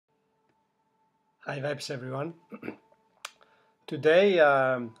Hi Vibes everyone. Today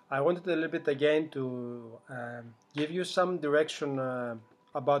I wanted a little bit again to give you some direction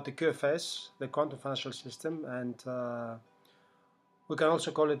about the QFS, the quantum financial system, and we can also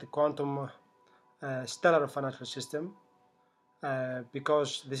call it the quantum stellar financial system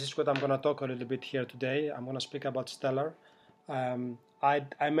because this is what I'm going to talk a little bit here today. I'm going to speak about stellar.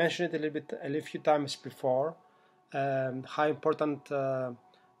 I mentioned it a few times before how important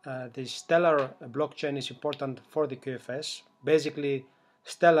the stellar blockchain is important for the QFS. Basically,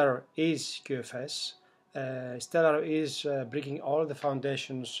 stellar is QFS. Stellar is bringing all the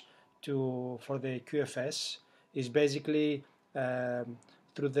foundations for the QFS. Is basically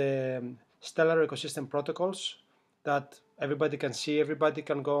through the stellar ecosystem protocols that everybody can see. Everybody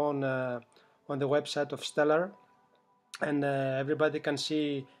can go on the website of Stellar, and everybody can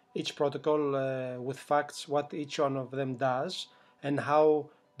see each protocol with facts, what each one of them does, and how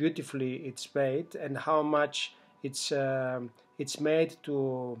beautifully it's made, and how much it's made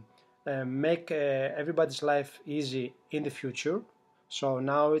to make everybody's life easy in the future. So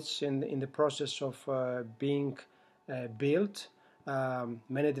now it's in the process of being built.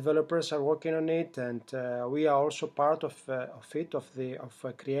 Many developers are working on it, and we are also part of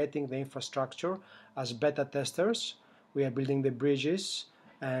creating the infrastructure as beta testers. We are building the bridges,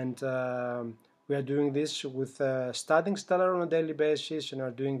 and we are doing this with studying Stellar on a daily basis, and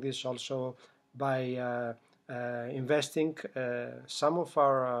are doing this also by investing some of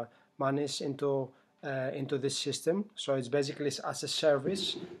our monies into this system. So it's basically as a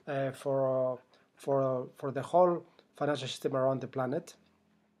service for the whole financial system around the planet.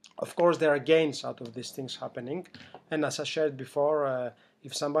 Of course, there are gains out of these things happening, and as I shared before,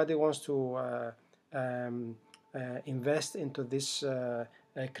 if somebody wants to invest into this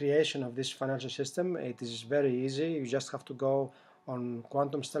creation of this financial system, it is very easy. You just have to go on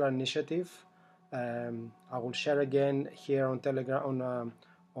Quantum Stellar Initiative. I will share again here on Telegram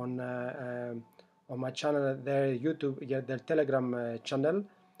on my channel, their YouTube, their Telegram channel,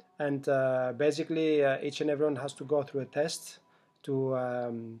 and basically each and everyone has to go through a test. They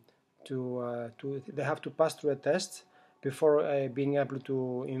have to pass through a test before being able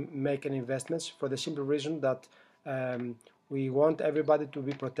to make any investments, for the simple reason that we want everybody to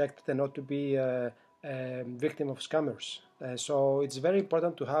be protected and not to be victim of scammers. So it's very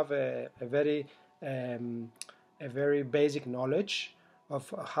important to have a very basic knowledge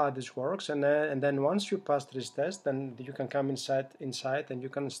of how this works, and then once you pass this test, then you can come inside and you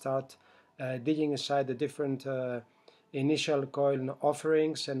can start digging inside the different initial coin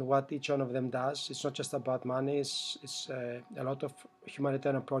offerings and what each one of them does. It's not just about money. It's a lot of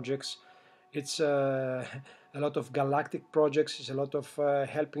humanitarian projects. It's a lot of galactic projects. It's a lot of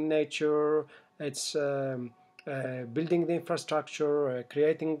helping nature. It's building the infrastructure,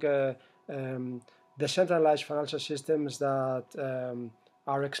 creating decentralized financial systems that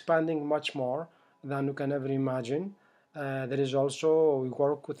are expanding much more than you can ever imagine. There is also, we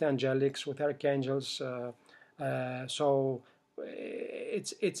work with the angelics, with archangels. So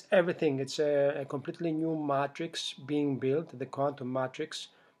it's everything. It's a completely new matrix being built, the quantum matrix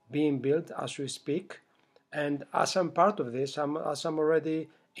being built as we speak. And as I'm part of this, as I'm already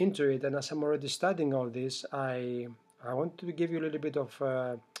into it, and as I'm already studying all this, I want to give you a little bit of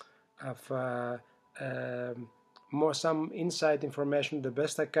more some inside information, the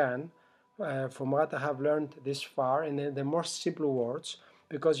best I can, from what I have learned this far in the more simple words.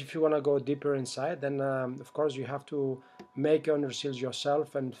 Because if you want to go deeper inside, then of course you have to make your own research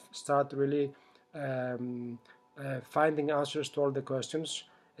yourself and start really finding answers to all the questions.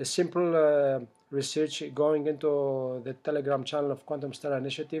 A simple research going into the Telegram channel of Quantum Stellar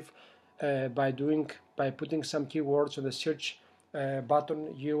Initiative by putting some keywords on the search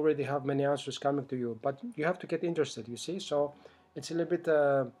button, you already have many answers coming to you. But you have to get interested, you see. So it's a little bit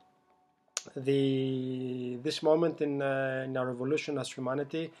this moment in our evolution as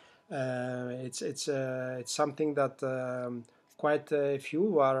humanity. It's something that quite a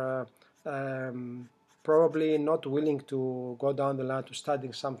few are probably not willing to go down the line to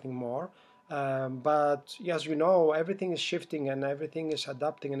studying something more. But as you know, everything is shifting and everything is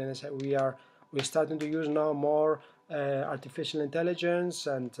adapting, and we're starting to use now more artificial intelligence,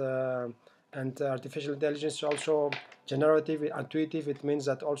 and artificial intelligence is also generative, intuitive. It means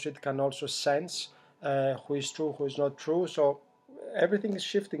that also it can also sense who is true, who is not true. So everything is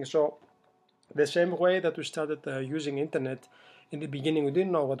shifting. So the same way that we started using internet in the beginning, we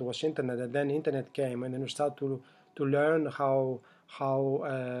didn't know what was internet, and then internet came, and then we started to learn how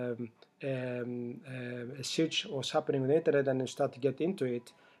a search was happening on the internet, and we start to get into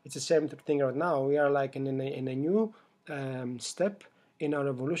it. It's the same thing right now. We are like in a new step in our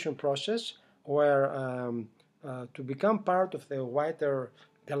evolution process, where to become part of the wider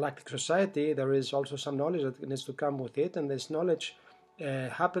galactic society, there is also some knowledge that needs to come with it, and this knowledge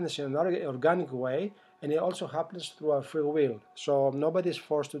happens in an organic way, and it also happens through our free will. So nobody is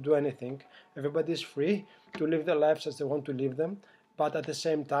forced to do anything. Everybody is free to live their lives as they want to live them, but at the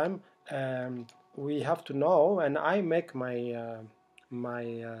same time, we have to know, and I make my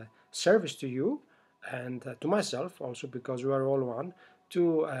service to you and to myself also, because we are all one,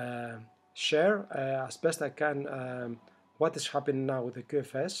 to share as best I can what is happening now with the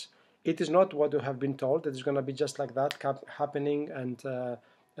QFS. It is not what you have been told. It is going to be just like that happening, and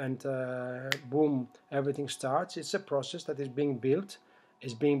boom, everything starts. It's a process that is being built.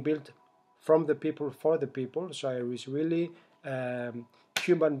 It's being built from the people for the people. So there is really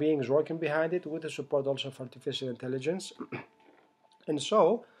human beings working behind it, with the support also of artificial intelligence. And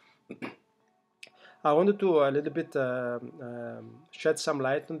so I wanted to a little bit shed some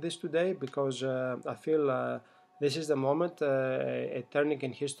light on this today, because I feel this is the moment, a turning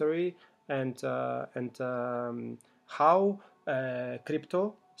in history, and how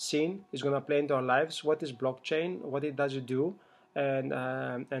crypto scene is going to play into our lives. What is blockchain? What does it do? And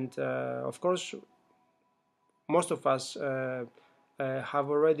of course, most of us have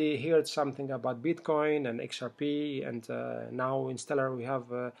already heard something about Bitcoin and XRP, and now in Stellar we have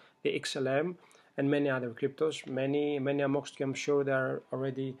the XLM and many other cryptos. Many amongst you, I'm sure, they are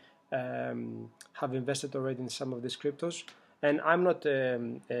already have invested already in some of these cryptos. And I'm not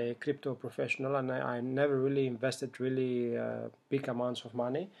a crypto professional, and I never really invested really big amounts of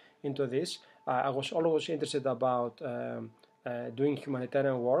money into this. I was always interested about doing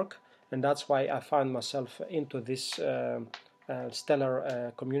humanitarian work, and that's why I found myself into this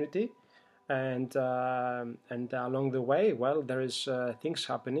stellar community. And along the way, well, there is things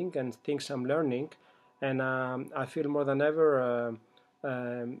happening and things I'm learning, and I feel more than ever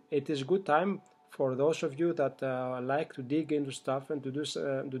it is a good time for those of you that like to dig into stuff and to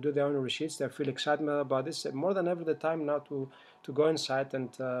do their own research. They feel excitement about this. More than ever the time now to go inside and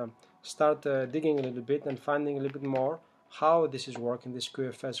start digging a little bit and finding a little bit more how this is working, this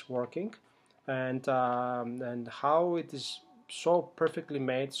QFS working, and how it is so perfectly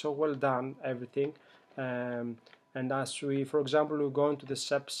made, so well done, everything. And as we, for example, we go into the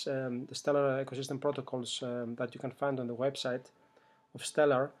SEPs, the Stellar Ecosystem Protocols that you can find on the website of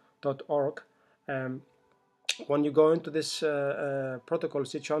stellar.org. When you go into this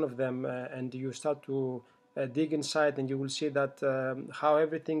protocols, each one of them, and you start to dig inside, and you will see that how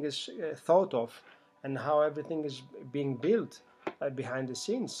everything is thought of and how everything is being built behind the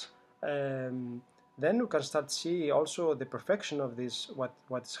scenes. Then we can start to see also the perfection of this,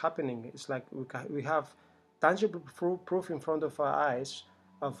 what's happening. It's like we have tangible proof in front of our eyes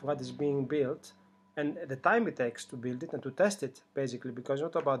of what is being built, and the time it takes to build it and to test it, basically, because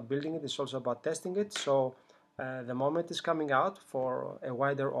it's not about building it, it's also about testing it. So the moment it's coming out for a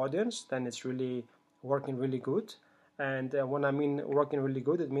wider audience, then it's really working really good. And when I mean working really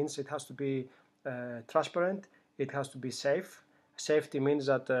good, it means it has to be transparent, it has to be safe. Safety means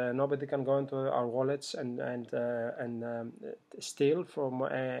that nobody can go into our wallets and steal from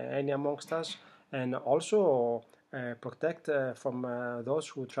any amongst us, and also protect from those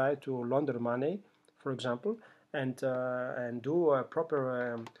who try to launder money, for example, and do a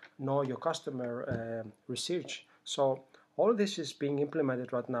proper know your customer research. So all this is being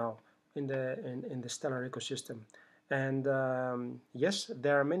implemented right now in the Stellar ecosystem. And yes,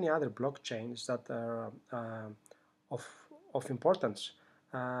 there are many other blockchains that are of importance,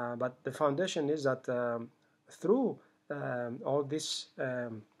 but the foundation is that through all this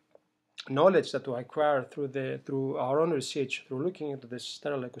knowledge that we acquire through our own research, through looking into the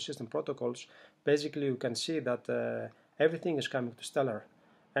Stellar ecosystem protocols, basically you can see that everything is coming to Stellar.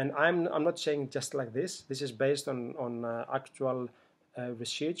 And I'm not saying just like this. This is based on actual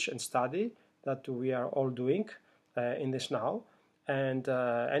research and study that we are all doing in this now. And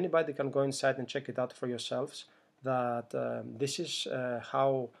anybody can go inside and check it out for yourselves, that this is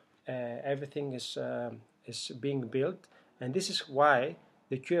how everything is being built. And this is why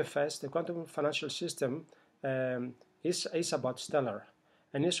the QFS, the Quantum Financial System, is about Stellar.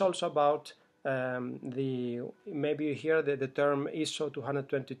 And it's also about maybe you hear the term ISO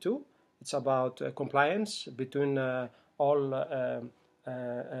 222. It's about compliance between all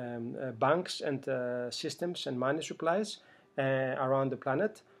banks and systems and money supplies around the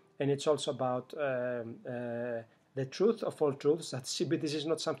planet. And it's also about the truth of all truths, that CBDC is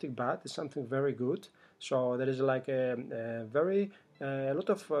not something bad, it's something very good. So there is like a lot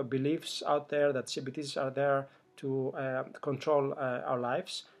of beliefs out there that CBDCs are there to control our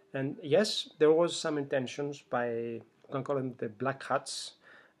lives. And yes, there was some intentions by, you can call them the black hats,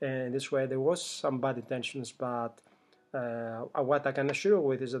 and this way there was some bad intentions, but what I can assure you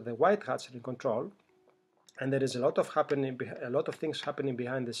with is that the white hats are in control, and there is a lot of things happening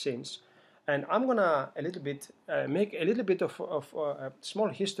behind the scenes. And I'm gonna a little bit make a little bit of a small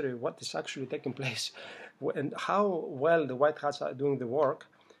history of what is actually taking place and how well the white hats are doing the work.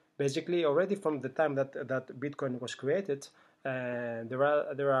 Basically, already from the time that Bitcoin was created, there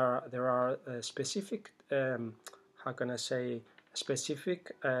are specific how can I say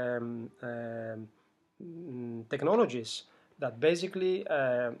specific technologies that basically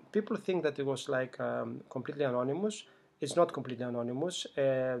people think that it was like completely anonymous. It's not completely anonymous.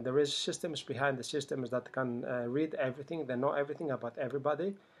 There is systems behind the systems that can read everything. They know everything about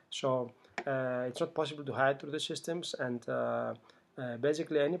everybody. So it's not possible to hide through the systems. And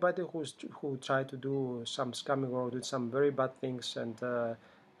basically anybody who try to do some scamming or do some very bad things and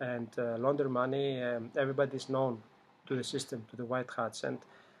launder money, everybody is known to the system, to the white hats.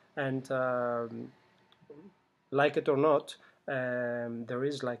 And like it or not, there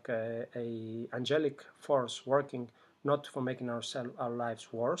is like a angelic force working not for making our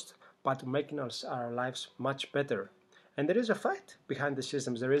lives worse, but making our lives much better. And there is a fight behind the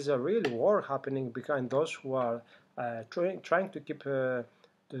systems. There is a real war happening behind those who are trying to keep to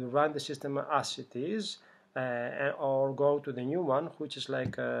run the system as it is, or go to the new one, which is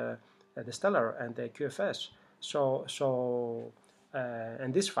like the Stellar and the QFS.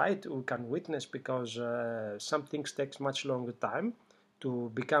 And this fight we can witness because some things takes much longer time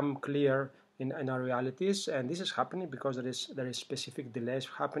to become clear in our realities, and this is happening because there is specific delays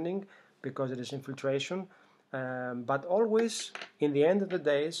happening because there is infiltration. But always, in the end of the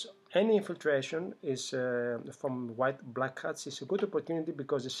days, any infiltration is from black hats is a good opportunity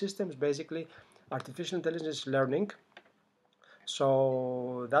because the systems basically artificial intelligence is learning.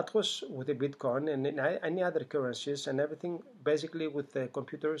 So that was with the Bitcoin and any other currencies and everything. Basically, with the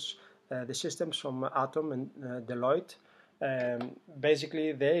computers, the systems from Atom and Deloitte.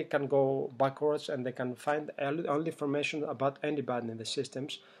 Basically, they can go backwards and they can find all information about anybody in the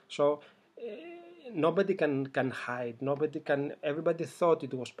systems. So nobody can hide. Everybody thought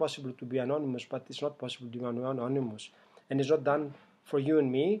it was possible to be anonymous, but it's not possible to be anonymous, and it's not done for you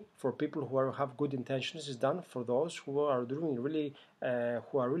and me, for people who have good intentions. It's done for those who are doing really,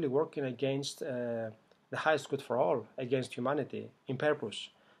 who are really working against the highest good for all, against humanity, in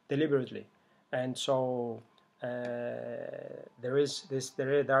purpose, deliberately. And so there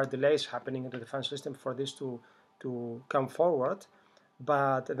are delays happening in the defense system for this to come forward.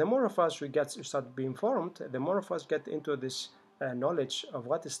 But the more of us we start being informed, the more of us get into this knowledge of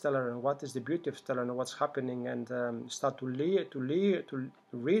what is stellar and what is the beauty of stellar and what's happening, and start to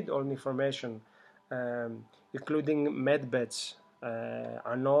read all the information, including medbeds.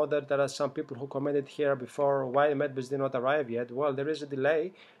 I know that there are some people who commented here before why the medbeds did not arrive yet. Well, there is a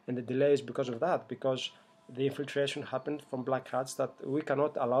delay, and the delay is because of that, because the infiltration happened from black hats that we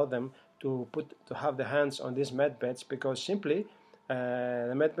cannot allow them to have the hands on these medbeds, because simply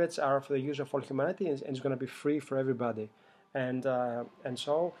the medbeds are for the use of all humanity, and it's going to be free for everybody. And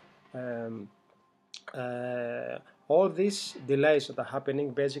so all these delays that are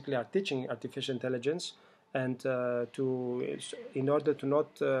happening basically are teaching artificial intelligence, and in order to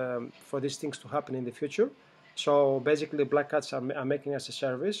not for these things to happen in the future. So basically, black hats are making us a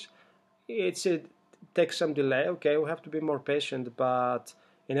service. It takes some delay. Okay, we have to be more patient, but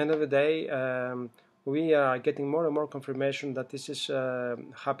in the end of the day, we are getting more and more confirmation that this is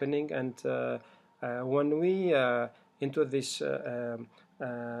happening. And when we into this into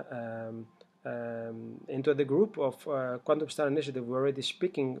the group of Quantum Star Initiative, we're already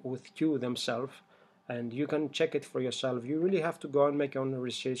speaking with Q themselves, and you can check it for yourself. You really have to go and make your own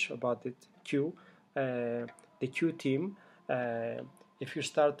research about it. Q, the Q team. If you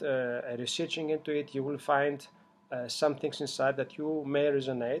start researching into it, you will find some things inside that you may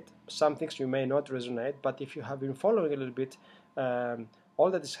resonate, some things you may not resonate. But if you have been following a little bit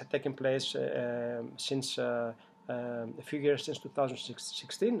all that is taking place since a few years, since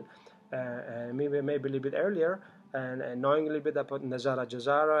 2016, maybe a little bit earlier, and knowing a little bit about NESARA,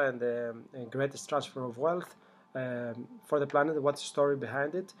 GESARA, and the greatest transfer of wealth for the planet, what's the story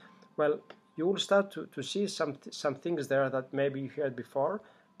behind it? Well, you will start to see some things there that maybe you heard before,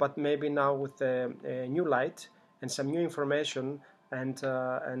 but maybe now with a new light and some new information, and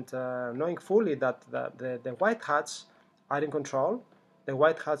knowing fully that the white hats are in control. The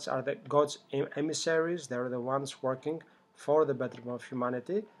white hats are the God's emissaries. They're the ones working for the betterment of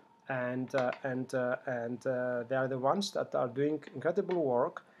humanity, and they are the ones that are doing incredible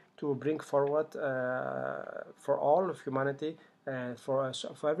work to bring forward for all of humanity, for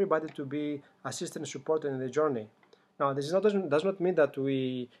everybody to be assisted and supported in the journey. Now, this does not mean that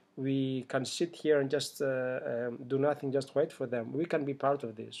we can sit here and just do nothing, just wait for them. We can be part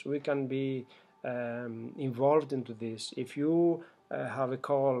of this. We can be involved into this. If you have a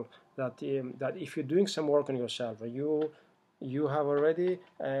call that if you're doing some work on yourself, you have already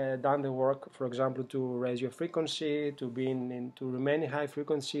done the work, for example, to raise your frequency, to remain in high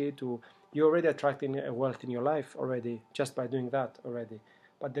frequency, you're already attracting a wealth in your life already just by doing that already.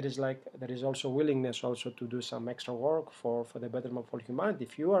 But there is also willingness also to do some extra work for the betterment of all humanity.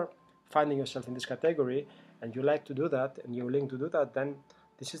 If you are finding yourself in this category and you like to do that and you're willing to do that, then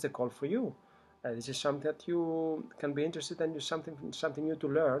this is the call for you. This is something that you can be interested in, something new to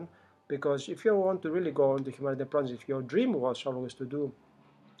learn. Because if you want to really go into humanity project, if your dream was always to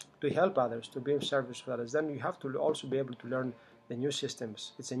help others, to be of service to others, then you have to also be able to learn the new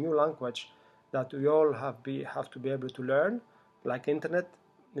systems. It's a new language that we all have to be able to learn, like internet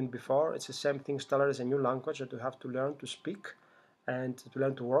and before. It's the same thing. Stellar is a new language that you have to learn to speak and to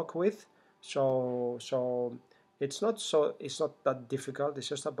learn to work with. So it's not that difficult. It's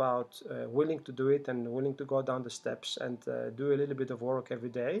just about willing to do it and willing to go down the steps and do a little bit of work every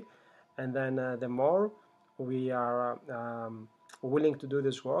day. And then the more we are willing to do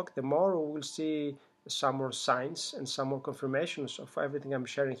this work, the more we will see some more signs and some more confirmations of everything I'm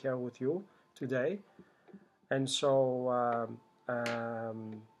sharing here with you today. And so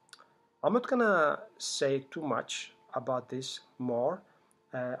I'm not gonna say too much about this more.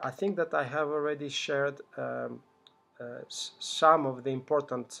 I think that I have already shared some of the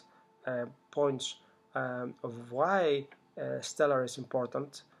important points of why stellar is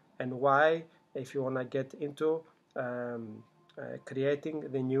important, and why, if you want to get into creating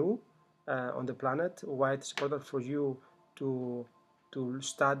the new on the planet, why it's important for you to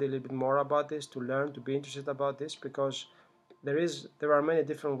study a little bit more about this, to learn, to be interested about this, because there are many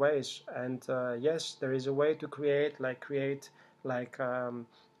different ways. And yes, there is a way to create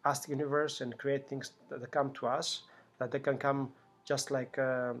ask the universe and create things that come to us, that they can come just like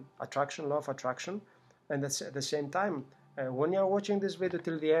attraction, law of attraction. And that's at the same time, when you're watching this video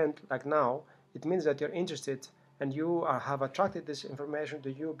till the end, like now, it means that you're interested and you have attracted this information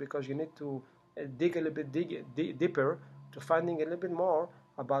to you, because you need to dig a little bit deeper to finding a little bit more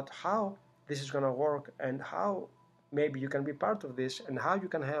about how this is going to work, and how maybe you can be part of this, and how you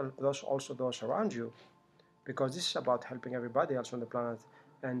can help those around you, because this is about helping everybody else on the planet.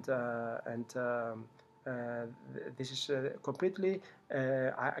 And this is completely,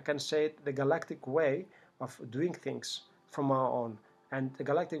 I can say it, the galactic way of doing things from our own. And the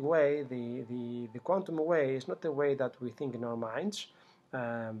galactic way, the quantum way, is not the way that we think in our minds.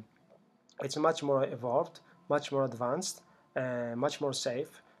 It's much more evolved, much more advanced, much more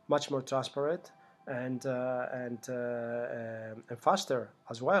safe, much more transparent, and faster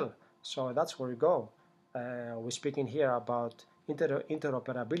as well. So that's where we go. We're speaking here about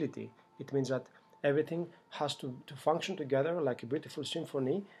interoperability. It means that everything has to function together like a beautiful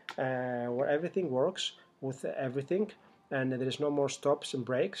symphony, where everything works with everything, and there is no more stops and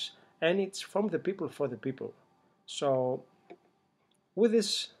breaks, and it's from the people for the people. So with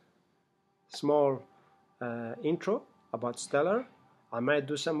this small intro about stellar, I might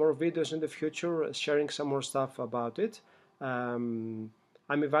do some more videos in the future sharing some more stuff about it. I'm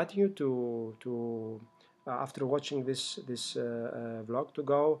inviting you to after watching this vlog, to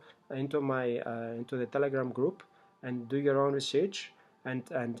go into the Telegram group and do your own research and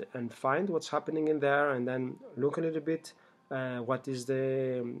find what's happening in there, and then look a little bit what is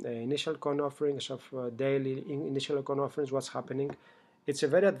the initial coin offerings of daily initial coin offerings, what's happening. It's a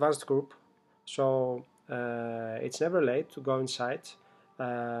very advanced group, so it's never late to go inside,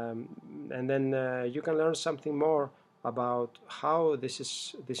 and then you can learn something more about how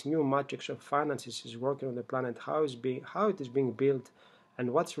this new matrix of finances is working on the planet, how it is being built,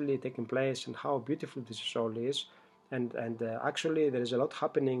 and what's really taking place, and how beautiful this all is. And actually there is a lot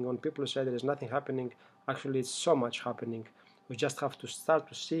happening. When people say there is nothing happening, actually it's so much happening. We just have to start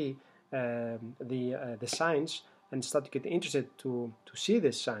to see the signs and start to get interested to see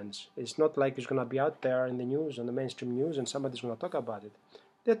these signs. It's not like it's going to be out there in the news, on the mainstream news, and somebody's going to talk about it.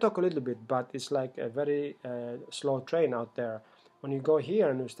 They talk a little bit, but it's like a very slow train out there. When you go here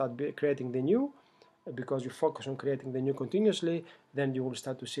and you start creating the new, because you focus on creating the new continuously, then you will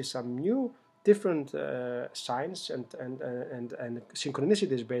start to see some new, different signs and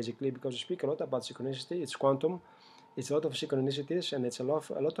synchronicities, basically, because we speak a lot about synchronicity. It's quantum. It's a lot of synchronicities, and it's a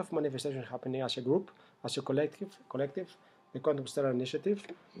lot of manifestations happening as a group, as a collective, the Quantum Stellar Initiative.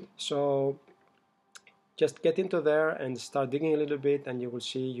 So just get into there and start digging a little bit, and you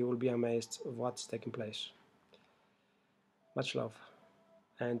will be amazed of what's taking place. Much love.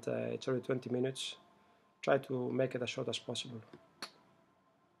 And it's already 20 minutes. try to make it as short as possible.